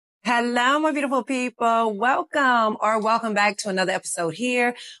Hello, my beautiful people. Welcome back to another episode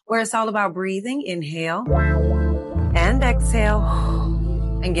here where it's all about breathing, inhale and exhale,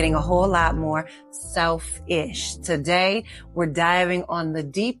 and getting a whole lot more selfish. Today, we're diving on the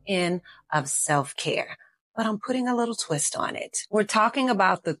deep end of self-care, but I'm putting a little twist on it. We're talking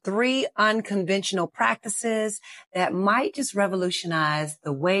about the 3 unconventional practices that might just revolutionize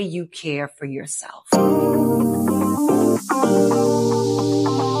the way you care for yourself.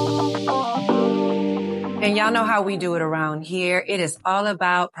 And y'all know how we do it around here. It is all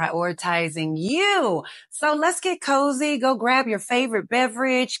about prioritizing you. So let's get cozy. Go grab your favorite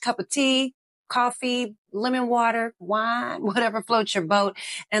beverage, cup of tea, coffee, lemon water, wine, whatever floats your boat.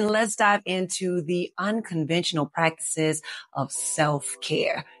 And let's dive into the unconventional practices of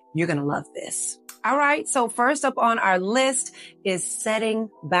self-care. You're going to love this. All right. So first up on our list is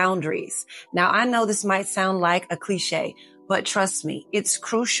setting boundaries. Now, I know this might sound like a cliche, but trust me, it's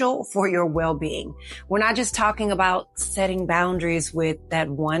crucial for your well-being. We're not just talking about setting boundaries with that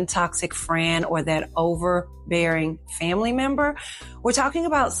one toxic friend or that overbearing family member. We're talking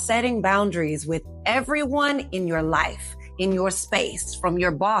about setting boundaries with everyone in your life, in your space, from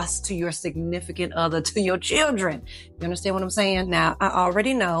your boss to your significant other to your children. You understand what I'm saying? Now, I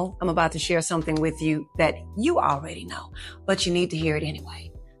already know I'm about to share something with you that you already know, but you need to hear it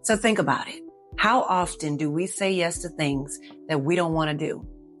anyway. So think about it. How often do we say yes to things that we don't want to do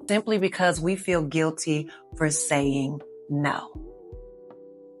simply because we feel guilty for saying no?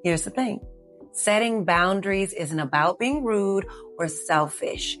 Here's the thing. Setting boundaries isn't about being rude or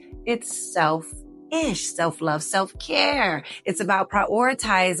selfish. It's self-ish, self-love, self-care. It's about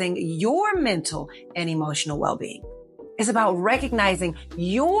prioritizing your mental and emotional well-being. It's about recognizing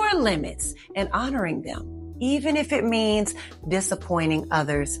your limits and honoring them, even if it means disappointing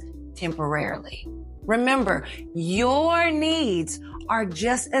others temporarily. Remember, your needs are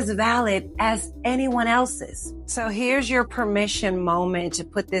just as valid as anyone else's. So here's your permission moment to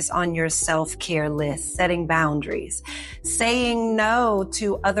put this on your self-care list, setting boundaries, saying no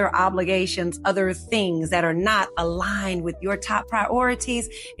to other obligations, other things that are not aligned with your top priorities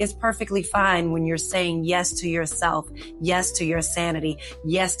is perfectly fine when you're saying yes to yourself, yes to your sanity,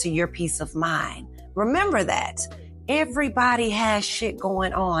 yes to your peace of mind. Remember that. Everybody has shit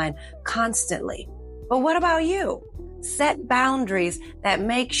going on constantly. But what about you? Set boundaries that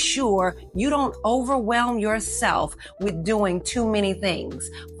make sure you don't overwhelm yourself with doing too many things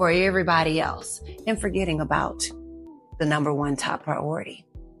for everybody else and forgetting about the number one top priority.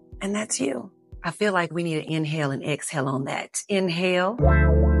 And that's you. I feel like we need to inhale and exhale on that. Inhale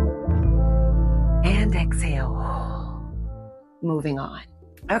and exhale. Moving on.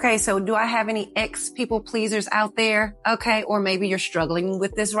 Okay, so do I have any ex-people pleasers out there? Okay, or maybe you're struggling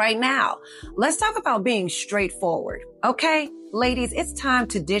with this right now. Let's talk about being straightforward. Okay, ladies, it's time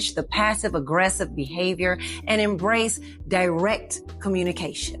to ditch the passive-aggressive behavior and embrace direct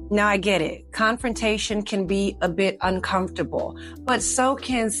communication. Now, I get it. Confrontation can be a bit uncomfortable, but so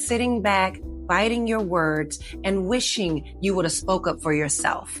can sitting back, biting your words, and wishing you would have spoke up for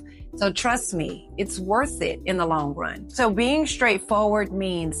yourself. So trust me, it's worth it in the long run. So being straightforward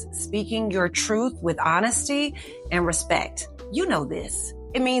means speaking your truth with honesty and respect. You know this.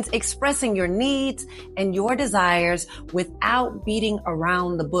 It means expressing your needs and your desires without beating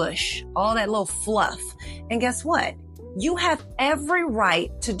around the bush, all that little fluff. And guess what? You have every right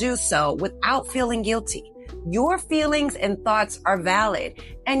to do so without feeling guilty. Your feelings and thoughts are valid,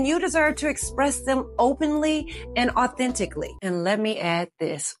 and you deserve to express them openly and authentically. And let me add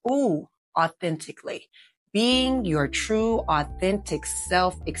this. Authentically. Being your true, authentic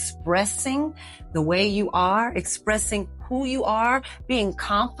self, expressing the way you are, expressing who you are, being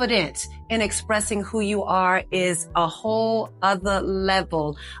confident in expressing who you are is a whole other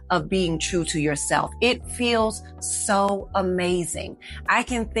level of being true to yourself. It feels so amazing. I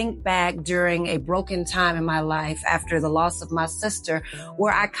can think back during a broken time in my life after the loss of my sister,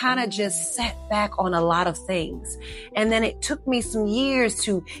 where I kind of just sat back on a lot of things. And then it took me some years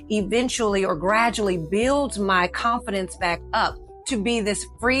to eventually or gradually build my confidence back up to be this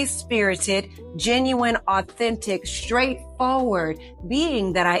free-spirited, genuine, authentic, straightforward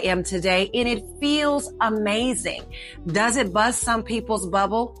being that I am today. And it feels amazing. Does it bust some people's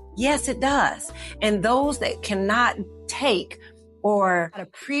bubble? Yes, it does. And those that cannot take or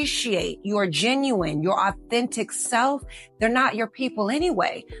appreciate your genuine, your authentic self, they're not your people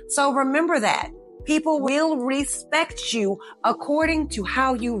anyway. So remember that. People will respect you according to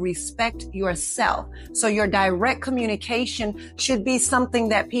how you respect yourself. So your direct communication should be something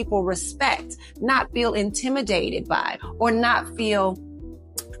that people respect, not feel intimidated by, or not feel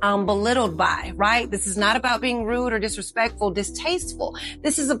belittled by, right? This is not about being rude or disrespectful, distasteful.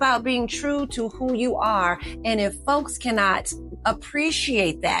 This is about being true to who you are. And if folks cannot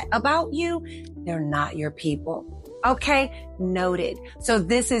appreciate that about you, they're not your people. Okay, noted. So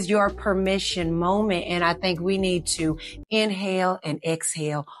this is your permission moment. And I think we need to inhale and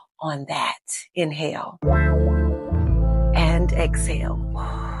exhale on that. Inhale and exhale.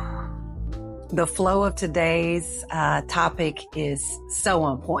 The flow of today's topic is so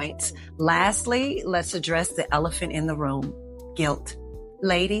on point. Lastly, let's address the elephant in the room, guilt.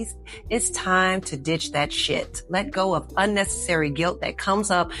 Ladies, it's time to ditch that shit. Let go of unnecessary guilt that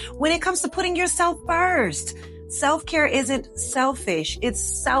comes up when it comes to putting yourself first. Self-care isn't selfish.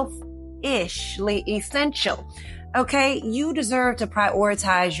 It's selfishly essential. Okay? You deserve to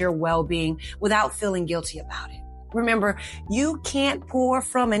prioritize your well-being without feeling guilty about it. Remember, you can't pour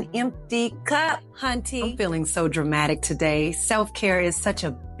from an empty cup, hunty. I'm feeling so dramatic today. Self-care is such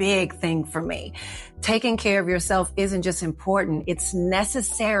a big thing for me. Taking care of yourself isn't just important. It's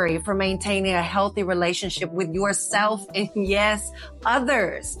necessary for maintaining a healthy relationship with yourself and, yes,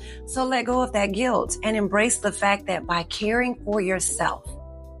 others. So let go of that guilt and embrace the fact that by caring for yourself,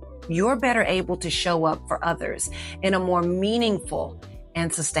 you're better able to show up for others in a more meaningful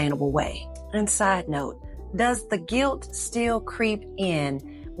and sustainable way. And side note, does the guilt still creep in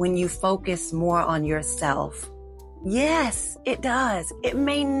when you focus more on yourself? Yes, it does. It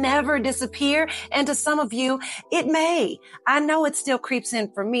may never disappear. And to some of you, it may. I know it still creeps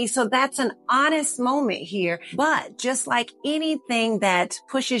in for me. So that's an honest moment here. But just like anything that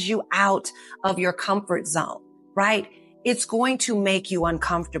pushes you out of your comfort zone, right? It's going to make you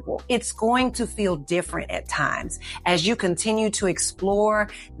uncomfortable. It's going to feel different at times as you continue to explore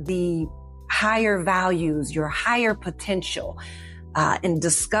the higher values, your higher potential, and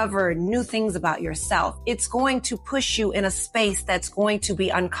discover new things about yourself. It's going to push you in a space that's going to be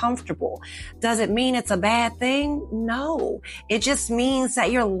uncomfortable. Does it mean it's a bad thing? No. It just means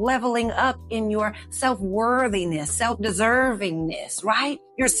that you're leveling up in your self-worthiness, self-deservingness, right?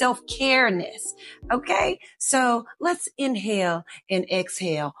 Your self-careness. Okay? So let's inhale and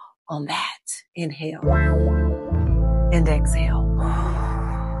exhale on that. Inhale and exhale.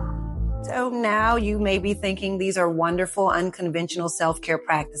 So now you may be thinking these are wonderful, unconventional self-care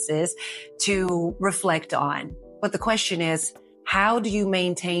practices to reflect on. But the question is, how do you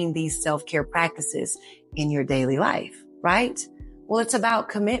maintain these self-care practices in your daily life, right? Well, it's about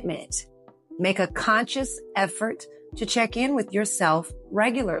commitment. Make a conscious effort to check in with yourself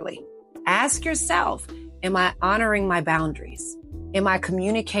regularly. Ask yourself, am I honoring my boundaries? Am I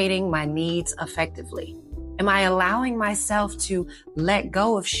communicating my needs effectively? Am I allowing myself to let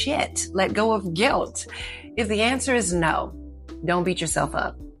go of shit, let go of guilt? If the answer is no, don't beat yourself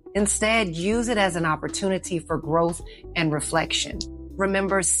up. Instead, use it as an opportunity for growth and reflection.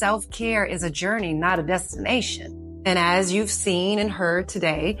 Remember, self-care is a journey, not a destination. And as you've seen and heard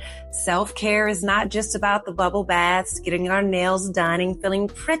today, self-care is not just about the bubble baths, getting our nails done and feeling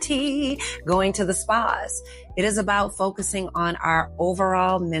pretty, going to the spas. It is about focusing on our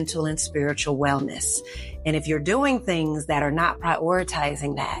overall mental and spiritual wellness. And if you're doing things that are not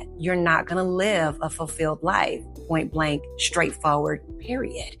prioritizing that, you're not going to live a fulfilled life, point blank, straightforward,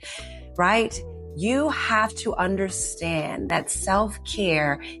 period, right? You have to understand that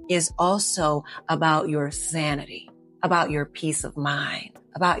self-care is also about your sanity, about your peace of mind,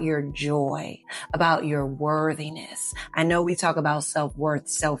 about your joy, about your worthiness. I know we talk about self-worth,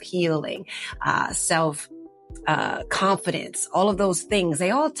 self-healing, confidence, all of those things.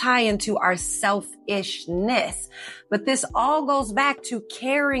 They all tie into our selfishness. But this all goes back to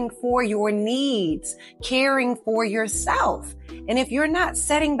caring for your needs, caring for yourself. And if you're not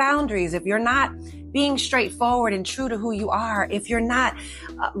setting boundaries, if you're not being straightforward and true to who you are, if you're not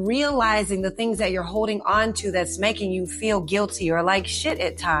realizing the things that you're holding on to that's making you feel guilty or like shit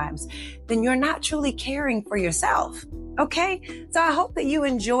at times, then you're not truly caring for yourself. Okay? So I hope that you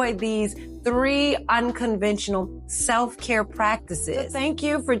enjoyed these 3 unconventional self-care practices. So thank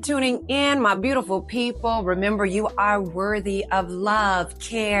you for tuning in, my beautiful people. Remember, you are worthy of love,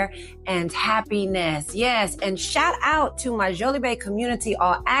 care, and happiness. Yes, and shout out to my Jolie Bay Community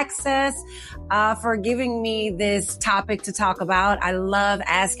All Access for giving me this topic to talk about. I love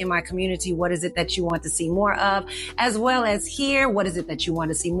asking my community, what is it that you want to see more of? As well as here, what is it that you want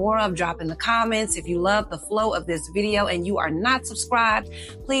to see more of? Drop in the comments. If you love the flow of this video and you are not subscribed,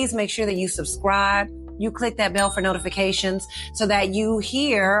 please make sure that you subscribe. you click that bell for notifications so that you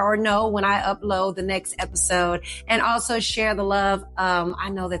hear or know when I upload the next episode, and also share the love. I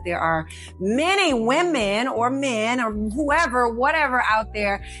know that there are many women or men or whoever, whatever out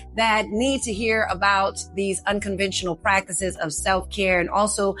there that need to hear about these unconventional practices of self-care, and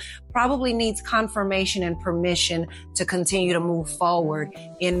also probably needs confirmation and permission to continue to move forward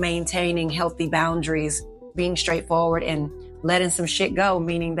in maintaining healthy boundaries, being straightforward, and letting some shit go,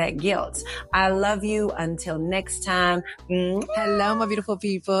 meaning that guilt. I love you. Until next time. Hello, my beautiful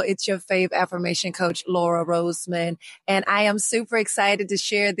people. It's your fave affirmation coach, Laura Roseman. And I am super excited to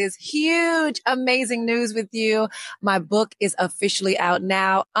share this huge, amazing news with you. My book is officially out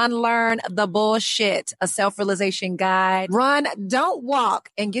now. Unlearn the Bullshit, a self-realization guide. Run, don't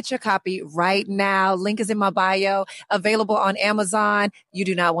walk, and get your copy right now. Link is in my bio, available on Amazon. You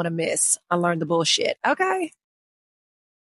do not want to miss Unlearn the Bullshit. Okay.